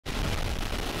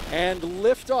And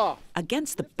liftoff.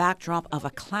 Against the backdrop of a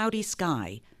cloudy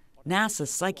sky, NASA's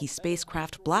Psyche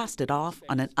spacecraft blasted off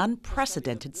on an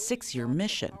unprecedented 6-year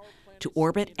mission to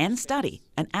orbit and study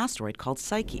an asteroid called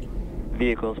Psyche.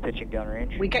 Vehicles pitching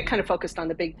downrange. We get kind of focused on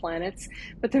the big planets,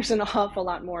 but there's an awful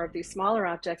lot more of these smaller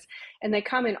objects, and they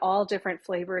come in all different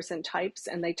flavors and types,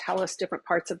 and they tell us different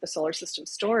parts of the solar system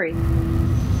story.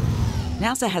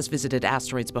 NASA has visited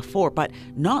asteroids before, but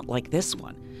not like this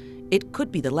one. It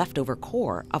could be the leftover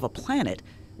core of a planet,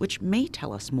 which may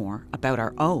tell us more about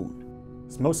our own.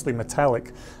 It's mostly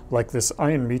metallic, like this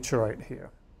iron meteorite here.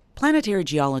 Planetary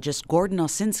geologist Gordon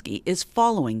Osinski is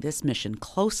following this mission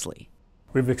closely.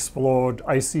 We've explored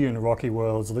icy and rocky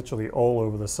worlds literally all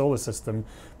over the solar system,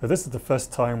 but this is the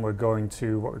first time we're going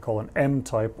to what we call an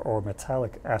M-type or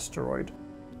metallic asteroid.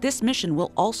 This mission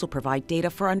will also provide data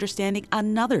for understanding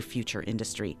another future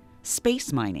industry,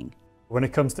 space mining. When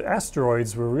it comes to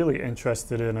asteroids, we're really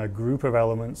interested in a group of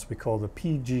elements we call the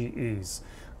PGEs.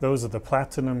 Those are the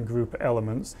platinum group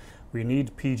elements. We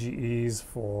need PGEs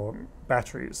for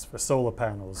batteries, for solar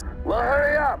panels. Well,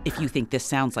 hurry up! If you think this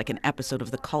sounds like an episode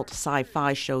of the cult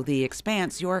sci-fi show The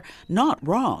Expanse, you're not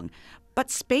wrong. But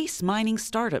space mining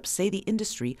startups say the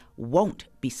industry won't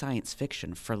be science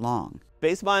fiction for long.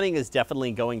 Space mining is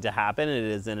definitely going to happen. It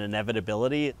is an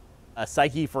inevitability.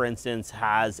 Psyche, for instance,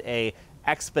 has a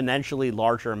exponentially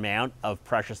larger amount of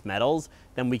precious metals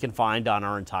than we can find on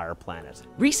our entire planet.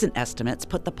 Recent estimates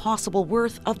put the possible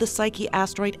worth of the Psyche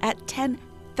asteroid at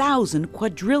 10,000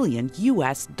 quadrillion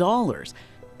US dollars.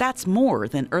 That's more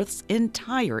than Earth's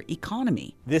entire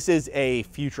economy. This is a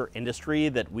future industry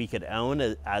that we could own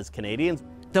as Canadians.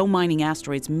 Though mining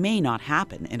asteroids may not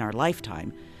happen in our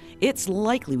lifetime, it's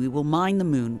likely we will mine the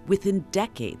moon within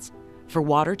decades for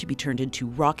water to be turned into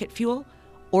rocket fuel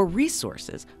or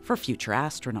resources for future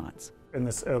astronauts. In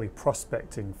this early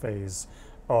prospecting phase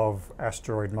of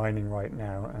asteroid mining right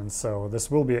now, and so this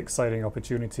will be an exciting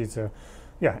opportunity to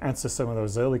answer some of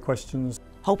those early questions.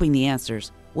 Hoping the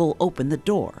answers will open the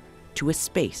door to a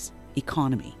space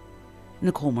economy.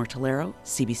 Nicole Mortellero,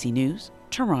 CBC News,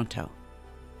 Toronto.